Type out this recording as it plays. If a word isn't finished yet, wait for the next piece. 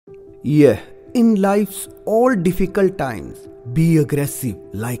Yeah, in life's all difficult times, be aggressive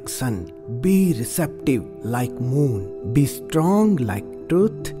like sun, be receptive like moon, be strong like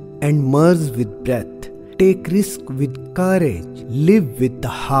truth, and merge with breath. Take risk with courage, live with the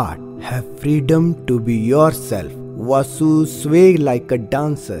heart, have freedom to be yourself. Vasu, sway like a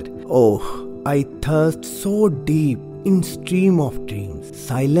dancer. Oh, I thirst so deep in stream of dreams.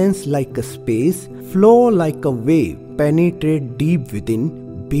 Silence like a space, flow like a wave, penetrate deep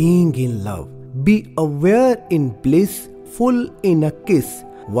within, being in love. Be aware in bliss, full in a kiss.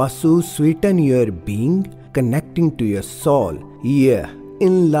 Vasu, sweeten your being, connecting to your soul. Yeah,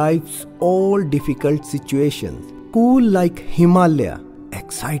 in life's all difficult situations. Cool like Himalaya,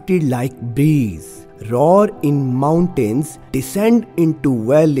 excited like breeze. Roar in mountains, descend into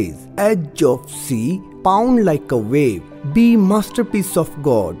valleys. Edge of sea, pound like a wave. Be masterpiece of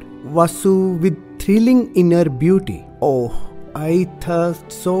God. Vasu, with thrilling inner beauty. Oh, I thirst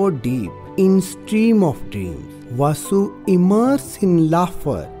so deep in stream of dreams. Vasu, immerse in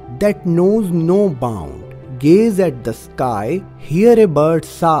laughter that knows no bound. Gaze at the sky, hear a bird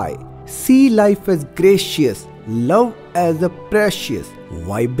sigh. See life as gracious, love as a precious.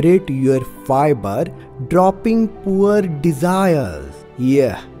 Vibrate your fiber, dropping poor desires.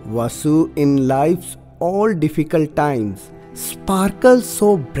 Yeah, Vasu, in life's all difficult times. Sparkle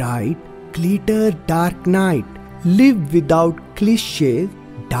so bright, glitter dark night. Live without cliches,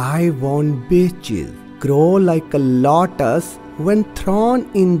 dive on beaches. Grow like a lotus when thrown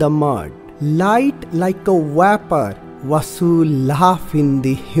in the mud. Light like a vapor, Vasu, laugh in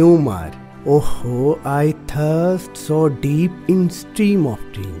the humor. Oh, I thirst so deep in stream of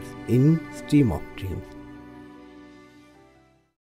dreams,